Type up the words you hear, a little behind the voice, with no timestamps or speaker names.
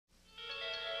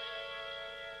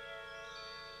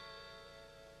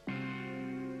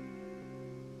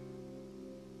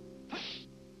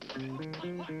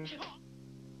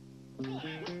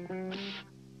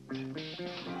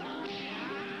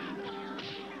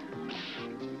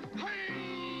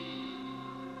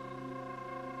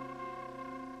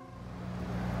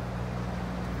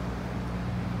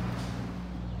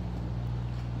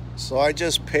So I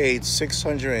just paid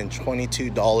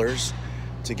 $622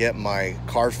 to get my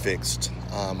car fixed.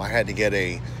 I had to get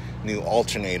a new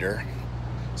alternator,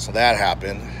 so that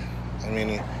happened. I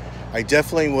mean, I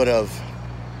definitely would have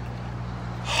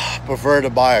preferred to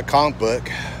buy a comic book,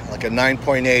 like a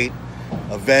 9.8,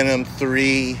 a Venom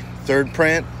 3 third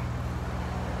print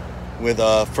with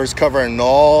a first cover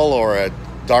Null, or a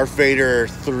Darth Vader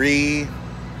 3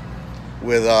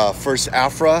 with a first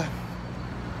Afra.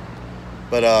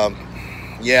 But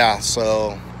yeah,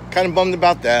 so kind of bummed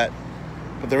about that.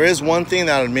 But there is one thing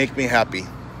that would make me happy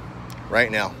right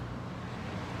now.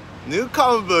 New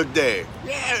comic book day.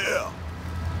 Yeah!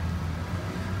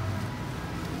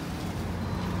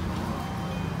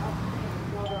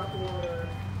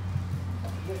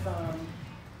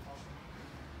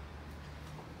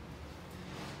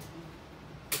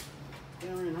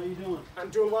 Darren, how you doing? I'm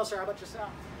doing well, sir. How about yourself?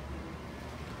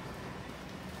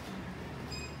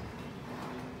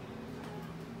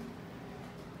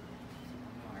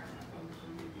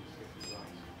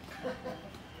 I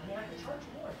mean, I can charge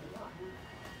more if you want.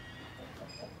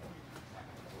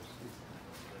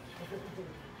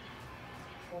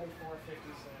 $24.56.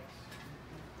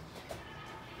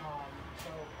 So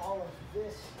all of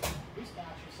this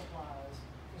batch of supplies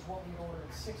is what we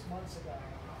ordered 6 months ago.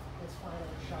 It's finally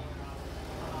showing up,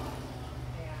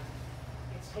 and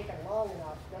it's taken long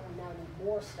enough that we now need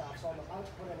more stuff. So I'm about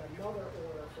to put in another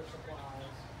order for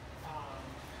supplies.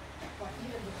 But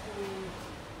even between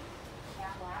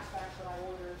that last batch that I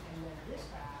ordered and then this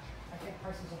batch, I think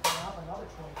prices have gone up another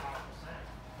 25%.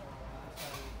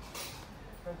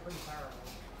 It's been pretty terrible.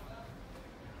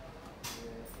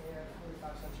 And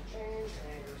 45 cents a change,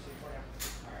 and your receipt for you.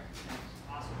 All right,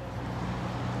 awesome.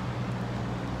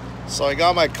 So I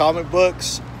got my comic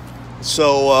books.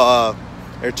 So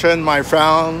I turned my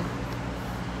frown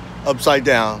upside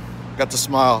down. Got the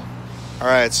smile. All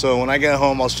right, so when I get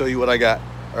home, I'll show you what I got.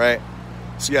 All right,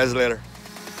 see you guys later.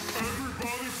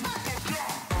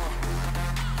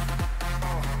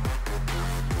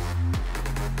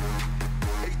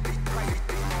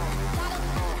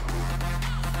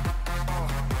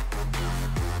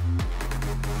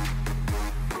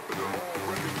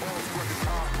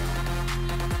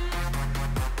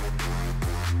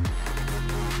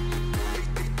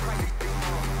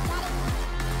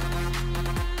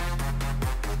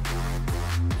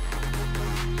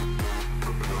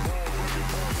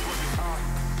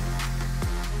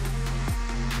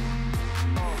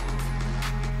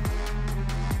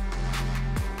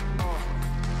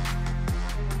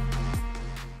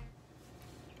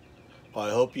 Well,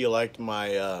 I hope you liked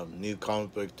my new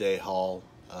comic book day haul.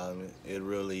 It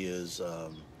really is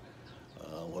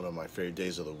one of my favorite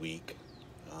days of the week.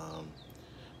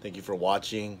 Thank you for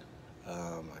watching.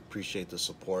 I appreciate the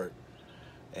support,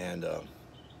 and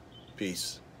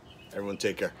peace. Everyone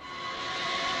take care.